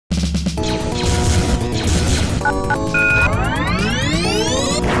Let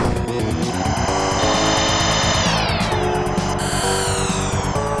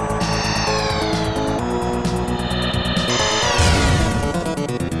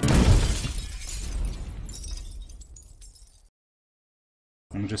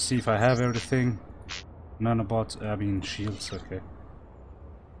me just see if I have everything. Nanobots, I mean shields, okay.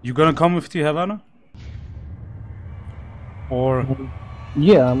 You gonna come with the Havana? Or...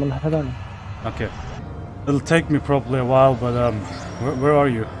 Yeah, I'm in Havana. Okay. It'll take me probably a while, but where are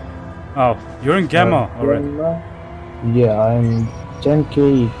you? Oh, you're in Gamma already. Yeah, I'm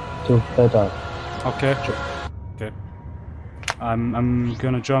 10k to Theta. Okay. Okay. I'm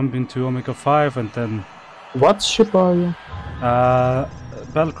gonna jump into Omega 5 and then... What ship are you?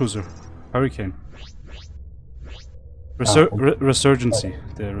 Battlecruiser. Hurricane. Resurgency.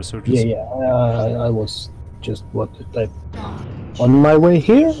 The Resurgency. Yeah, I was just what the type. On my way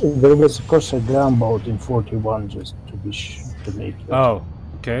here, there was of course a ground boat in 41 just to be to make it. Oh,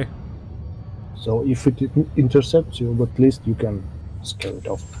 okay. So if it intercepts you, at least you can scare it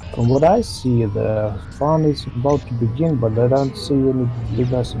off. From what I see, the fun is about to begin, but I don't see any blue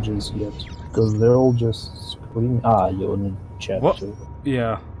messages yet because they're all just screaming. Ah, you're in chat too.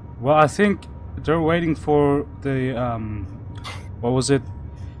 Yeah. Well, I think they're waiting for the what was it?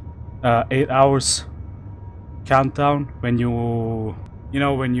 8 hours countdown when you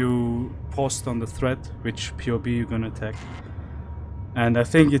know when you post on the thread which POB you're gonna attack. And I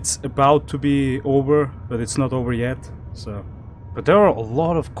think it's about to be over, but it's not over yet. So, but there are a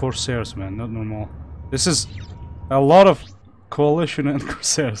lot of Corsairs, man. Not normal. This is a lot of coalition and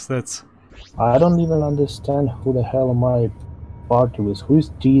Corsairs. That's. I don't even understand who the hell my party was. Who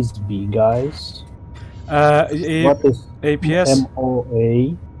is these B guys? What is APS?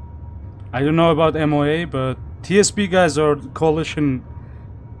 MOA? I don't know about MOA, but TSB guys are coalition.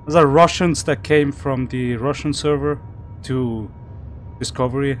 Those are Russians that came from the Russian server to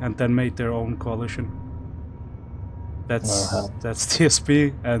Discovery and then made their own coalition. That's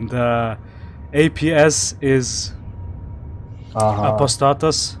TSB, and APS is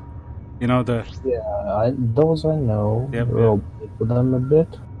Apostatas. You know the. Yeah, those I know. Yep. We'll play with them a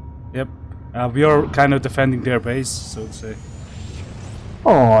bit. Yep. We are kind of defending their base, so to say.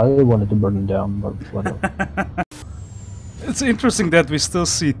 Oh, I wanted to burn them down, but whatever. It's interesting that we still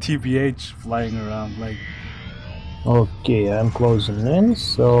see TBH flying around, like. Okay, I'm closing in,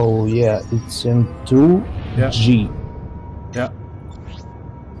 so yeah, it's in 2G. Yeah.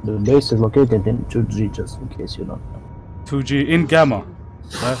 The base is located in 2G, just in case you don't know. 2G in Gamma,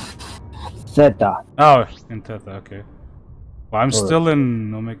 right? Theta. Oh, in Theta, okay. Well, I'm still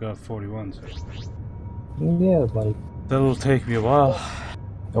in Omega 41, so... Yeah, like... That'll take me a while.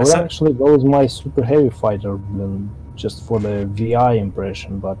 Well, actually, that was my super heavy fighter, just for the VI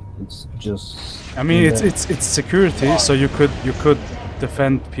impression, but it's just... I mean, it's security, so you could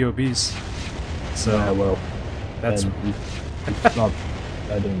defend POBs. So yeah, well, that's it's not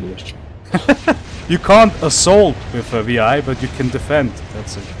that English. You can't assault with a VI, but you can defend.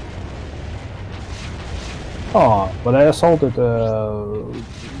 That's it. Oh, but I assaulted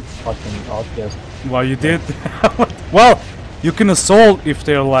fucking outcast. Well, you did. Well, you can assault if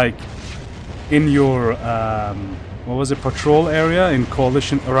they're like in your what was it, patrol area in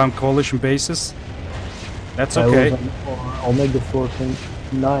coalition, around coalition bases. That's okay. Omega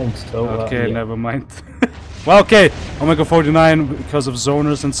 49, so okay, yeah. never mind. Well, okay, Omega 49 because of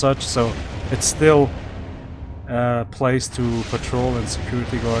zoners and such, so it's still a place to patrol and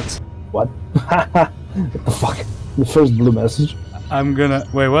security guards. What? What the fuck? The first blue message. I'm gonna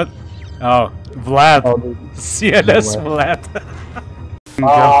wait. What? Oh, Vlad. Oh, CNS Vlad.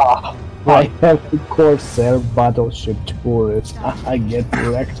 I have a Corsair battleship tourist. I get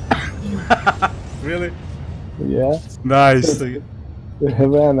wrecked. Really? Yeah. Nice.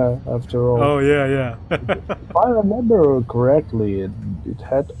 Havana, after all. Oh yeah. If I remember correctly, it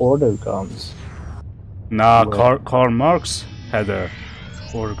had order guns. Nah, Karl Marx had a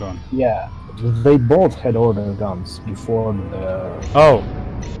order gun. Yeah, they both had order guns before the... Oh,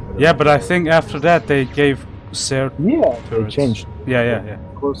 yeah, but I think after that they gave Corsair turrets. They turrets. changed. Yeah.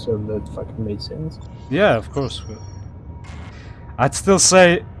 Of course, that fucking made sense. Yeah, of course. I'd still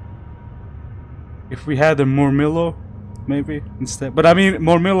say if we had a Murmillo, maybe instead. But I mean,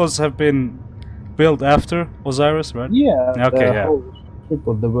 Murmillos have been built after Osiris, right? Yeah. Okay. Yeah.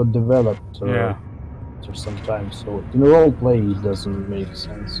 People that were developed. After some time, so in role play it doesn't make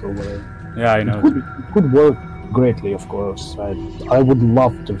sense or whatever. Yeah, I know. It could work greatly, of course. I would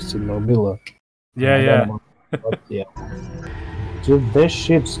love to see Mobila. Yeah. But yeah. Dude, their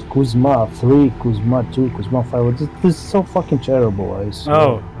ships, Kuzma 3, Kuzma 2, Kuzma 5, this is so fucking terrible, I swear.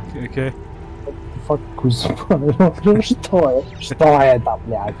 Oh, okay. fuck, что это,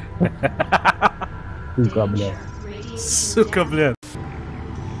 блядь? Сука, блядь. Сука, блядь.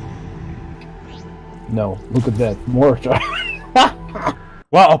 No, look at that, mortar.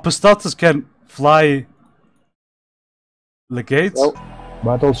 Wow, Apostatus can fly legates? Well,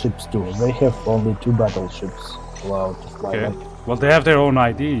 battleships too. They have only 2 battleships allowed to fly. Okay. Like, Well, they have their own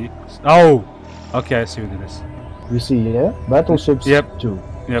ID. Oh! Okay, I see what it is. you see, yeah? Battleships, Yep. 2.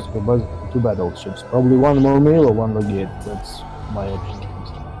 Yep. So, 2 battleships. Probably 1 more mill or 1 legate. That's my opinion.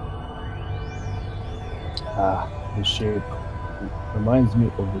 Ah, the shape reminds me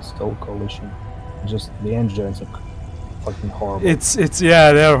of the Steel Coalition. Just the engines are fucking horrible.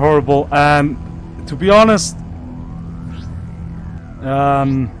 Yeah, they're horrible, and to be honest,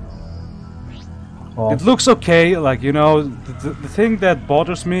 it looks okay. Like, you know, the thing that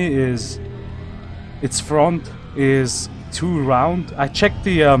bothers me is its front is too round. I checked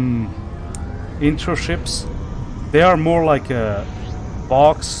the intro ships; they are more like a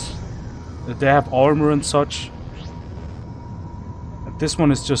box. They have armor and such. This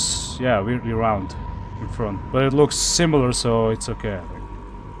one is just, yeah, weirdly round in front, but it looks similar, so it's okay. I think.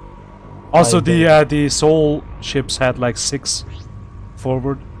 Also, the Soul ships had like 6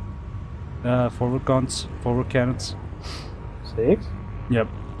 forward guns, forward cannons. 6? Yep.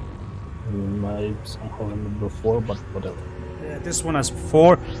 I somehow remember 4, but whatever. Yeah, this one has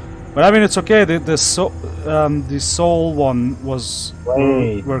 4, but I mean it's okay. The Soul one was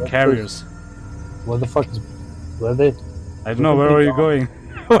were carriers. What the fuck is? Where they? I don't know. Where are you going?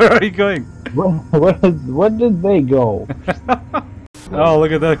 Where are you going? Where did they go? Oh,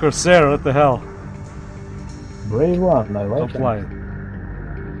 look at that Corsair! What the hell? Brave one, I like Don't it. fly.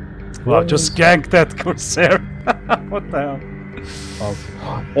 Wow, just gank that Corsair! What the hell? Oh,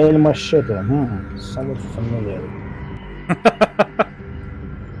 El Machete. Somewhat familiar.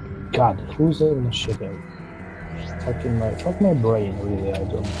 God, who's El Machete? Fuck my brain, really. I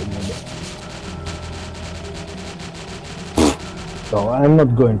don't remember. So I'm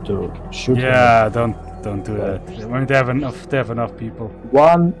not going to shoot. Yeah, don't do that. I mean, they have enough people.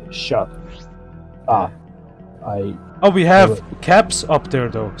 1 shot. Oh, we have caps up there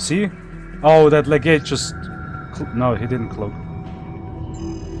though. See? Oh, that legate just. No, he didn't cloak.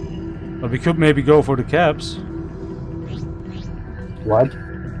 But we could maybe go for the caps. What?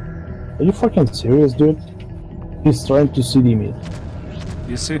 Are you fucking serious, dude? He's trying to CD me.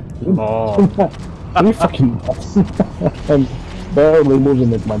 You see? Oh. Are you fucking nuts? I'm barely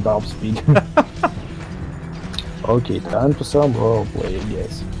moving at my top speed. Okay, time for some roleplay, I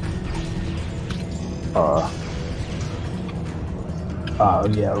guess.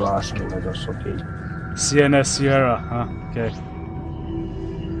 Yeah, Russian letters, okay. CNS Sierra, huh? Okay.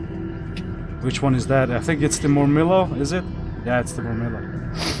 Which one is that? I think it's the Mormillo, is it? Yeah, it's the Mormillo.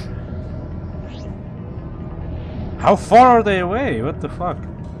 How far are they away? What the fuck?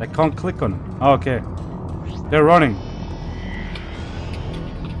 I can't click on them. Oh, okay. They're running.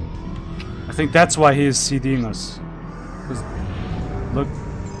 I think that's why he is CDing us. 'Cause look.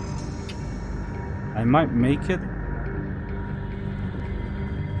 I might make it.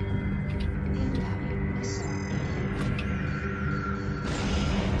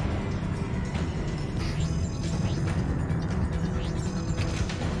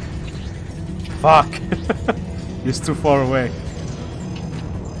 Fuck! He's too far away.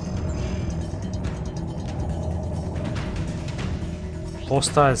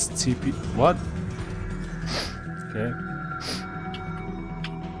 Hostiles TP. What? Okay.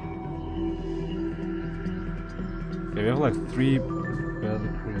 Okay, we have like 3 battle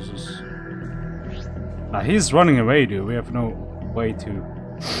cruisers. He's running away, dude. We have no way to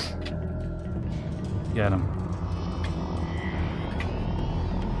get him.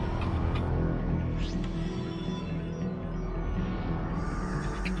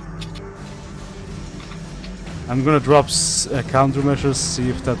 I'm gonna drop countermeasures, see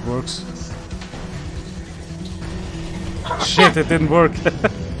if that works. Shit, it didn't work.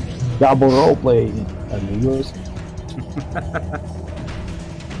 Double roleplay, amigos.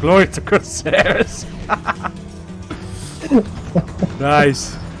 Glory to Corsairs!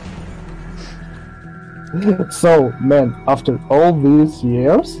 Nice. So, man, after all these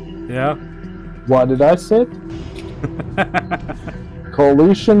years, Yeah. what did I say?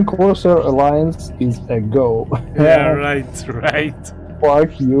 Coalition Corsair Alliance is a go. Yeah, right, right.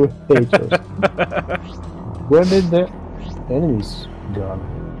 Fuck you, haters. Where did the enemies go?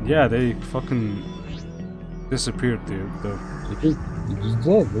 Yeah, they fucking disappeared, dude. Though. They just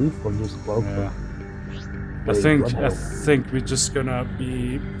did leave for this cloak. Yeah. I Wait, think what we're just gonna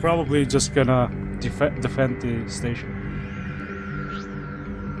be probably just gonna defend the station.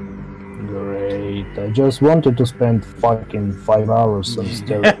 Great. I just wanted to spend fucking 5 hours on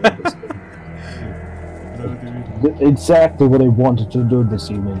staring at this thing. Exactly what I wanted to do this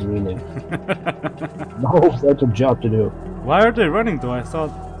evening, really. No better job to do. Why are they running though? I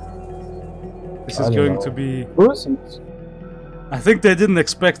thought this is going to be... I think they didn't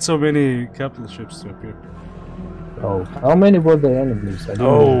expect so many capital ships to appear. Oh, how many were the enemies?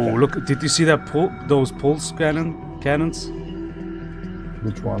 Oh, look! Did you see that those pulse cannons?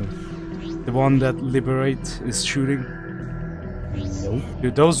 Which one? The one that Liberate is shooting. Nope.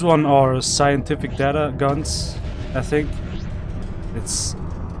 Dude, those one are scientific data guns. I think it's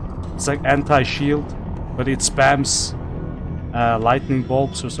like anti-shield, but it spams lightning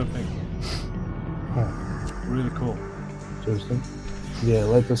bulbs or something. Really cool. Interesting. Yeah,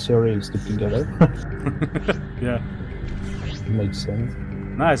 let the series stick together. Yeah. Makes sense.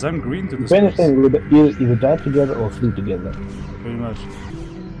 Nice, I'm green to this. If anything, either die together or flee together. Pretty much.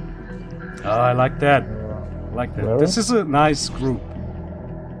 Oh, I like that. I like that. Where? This is a nice group.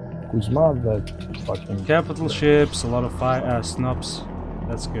 Kuzma, that fucking... Capital ships, a lot of fire snubs.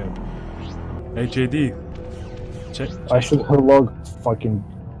 That's good. Hey, JD. Check I should have logged fucking...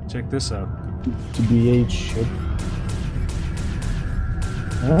 Check this out. TBH shit.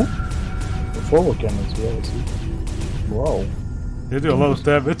 Huh? The forward cannons, yeah, I see. Wow. They do a lot of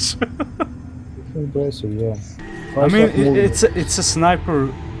damage. Impressive, yeah. I mean, it's a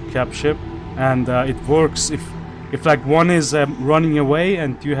sniper cap ship, and it works if like one is running away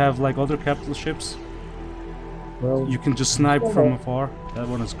and you have like other capital ships. Well, you can just snipe from afar. That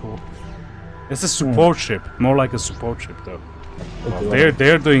one is cool. It's a support ship, more like a support ship though. Well,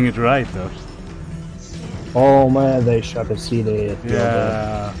 they're doing it right though. Oh man, they shot a CD.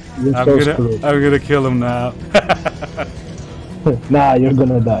 Yeah, I'm gonna kill him now. Nah, you're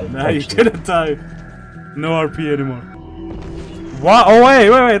gonna die. Nah, you're gonna die. No RP anymore. What? Oh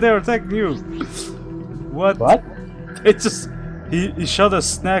wait, they're attacking you. What? What? It just he shot a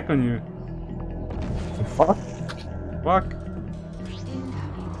snack on you. The fuck? Fuck.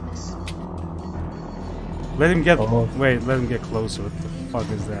 Let him get. Oh. Wait, let him get closer. What the fuck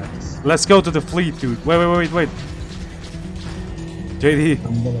is that? Let's go to the fleet, dude. Wait. JD,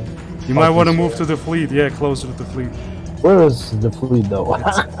 you might want to move to the fleet. Yeah, closer to the fleet. Where is the fleet though?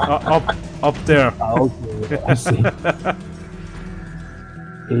 It's, up there. Okay, I see.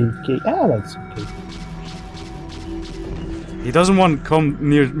 8K. Ah, that's okay. He doesn't want to come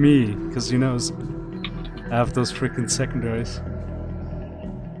near me because he knows I have those freaking secondaries.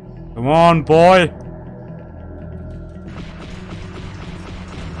 Come on, boy.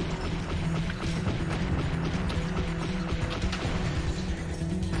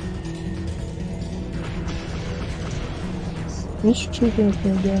 He's shooting at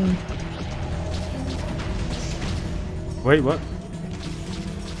me again. Wait, what?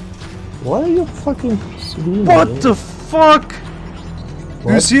 Why are you fucking screaming? What the fuck? What?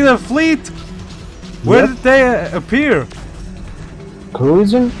 Do you see the fleet? Where did they appear?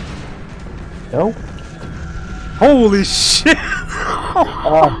 Cruising? No? Holy shit!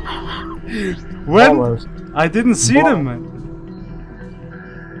 When? Bombers. I didn't see them, man.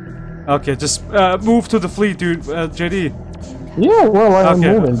 Okay, just move to the fleet, dude. JD. Yeah, well, I'm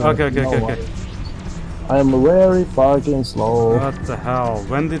moving. Okay. I am very fucking slow. What the hell?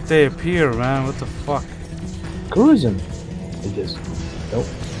 When did they appear, man? What the fuck? Cruising, I guess. Nope.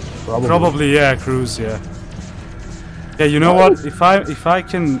 Probably, yeah, cruise, yeah. Yeah, you know what? If I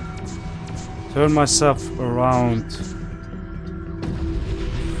can turn myself around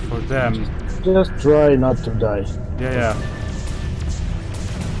for them. Just try not to die. Yeah.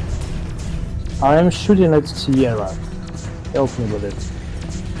 I am shooting at Sierra. Help me with it.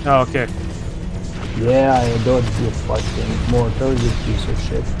 Oh, okay. Yeah, I don't do fucking mortar, you piece of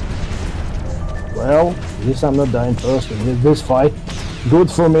shit. Well, at least I'm not dying first in this fight.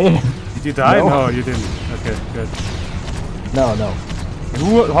 Good for me. Did you die? No. No, you didn't. Okay, good. No.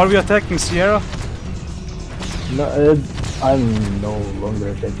 Who are we attacking? Sierra? No, I'm no longer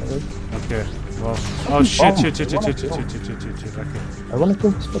attacking it. Okay. Well. Oh shit! Okay. I wanna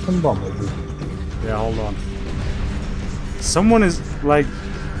kill this fucking bomb, dude. Yeah, hold on. Someone is like.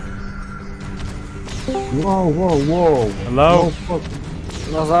 Whoa. Hello?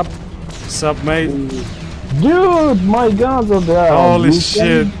 What's up? What's up, mate? Dude, my guns are there. Holy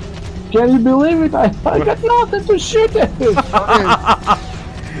shit. Can you believe it? I got nothing to shoot at.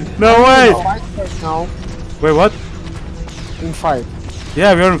 No way! No. Wait, what? In fight.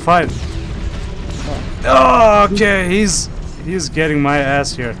 Yeah, we're in fight. Oh, okay, he's getting my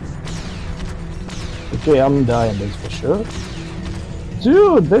ass here. Okay, I'm dying, that's for sure.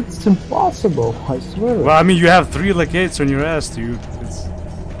 Dude, that's impossible, I swear. Well, I mean, you have 3 legates on your ass, dude.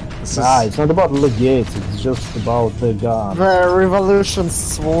 It's This Nah, is... it's not about legates, it's just about the gun. The revolution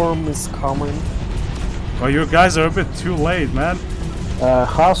swarm is coming. Well, you guys are a bit too late, man.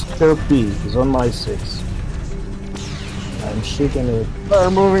 Husker P is on my 6. I'm shooting it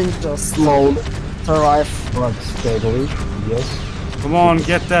They're moving just slowly, to arrive. but steadily, yes. Come on,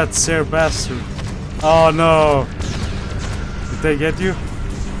 get that Sir bastard. Oh no. Did they get you?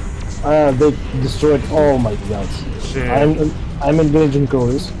 They destroyed all my guns. Shit. I'm engaging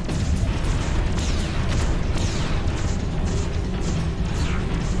couriers.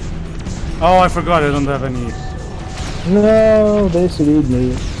 Oh, I forgot I don't have any. No, they sleep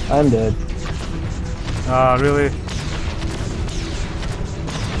me. I'm dead. Ah, really?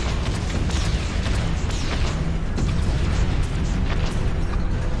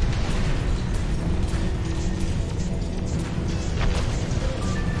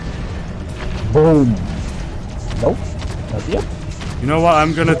 Boom. Nope, not yet. You know what?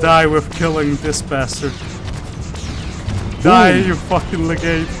 I'm gonna die with killing this bastard. Die, you fucking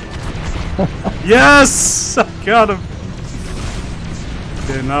legate. Yes! I got him.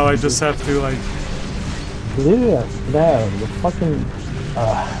 Okay, now I just have to like... Yeah, damn, the fucking...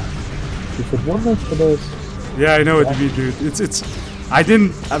 if it wasn't for this... Yeah, I know what you mean, dude. It's... I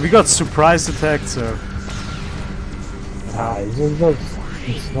didn't... we got surprise attacked, so...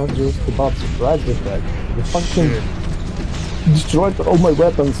 It's not just about surprise attack. The fucking... destroyed all my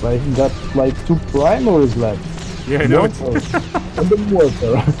weapons. I got like 2 primaries left. Yeah, I know. And the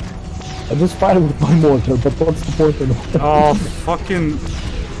mortar. I just fired with my mortar, but what's the point of it? Oh, fucking...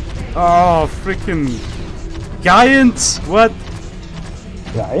 Oh, freaking... Giant! What?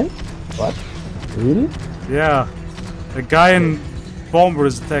 Giant? What? Really? Yeah. The Giant bomber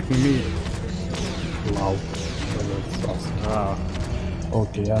is attacking me. Wow. That's awesome. Ah.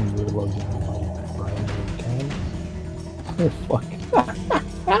 Okay, I'm reloading my primary can. Oh fuck.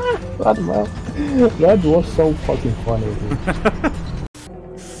 That was so fucking funny, dude.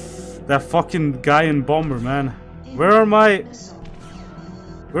 That fucking Giant bomber, man. Where are my...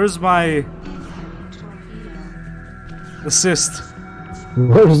 Where's my... assist?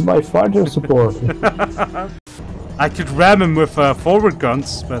 Where's my fighter support? I could ram him with forward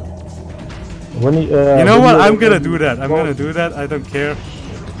guns, but... When he, you know what? I'm gonna do that. I'm gonna do that. I don't care.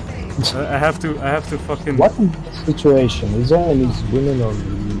 I have to fucking... What is the situation? Is only he's winning or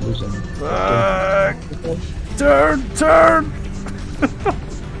losing? Turn!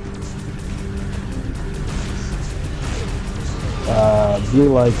 Be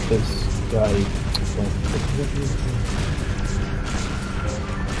like this guy.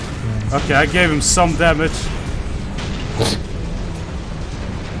 Okay, I gave him some damage.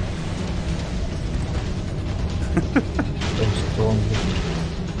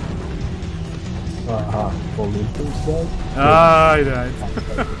 I died.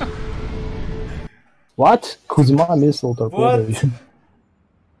 What? Kuzma missile torpedo.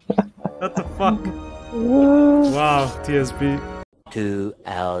 What the fuck? Wow, TSB. 2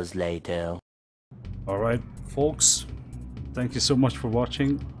 hours later. Alright, folks. Thank you so much for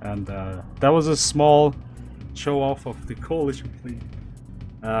watching. And that was a small show off of the coalition fleet.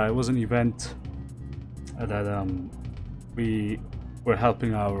 It was an event that we were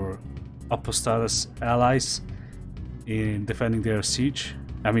helping our Apostatus allies in defending their siege.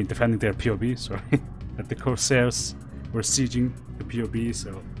 I mean, defending their POB, sorry. That the Corsairs were sieging the POB,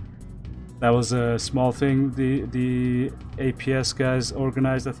 so that was a small thing the APS guys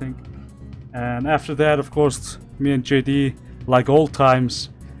organized, I think. And after that, of course, me and JD, like old times,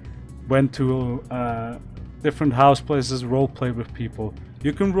 went to different house places, roleplay with people.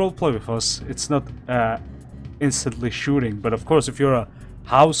 You can roleplay with us. It's not instantly shooting, but of course, if you're a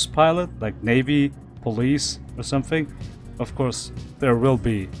house pilot, like Navy, police, or something, of course, there will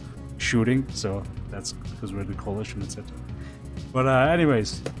be shooting. So that's because we're the coalition, etc. But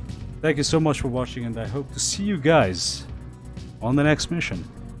anyways, thank you so much for watching, and I hope to see you guys on the next mission.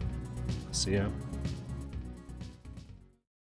 See ya.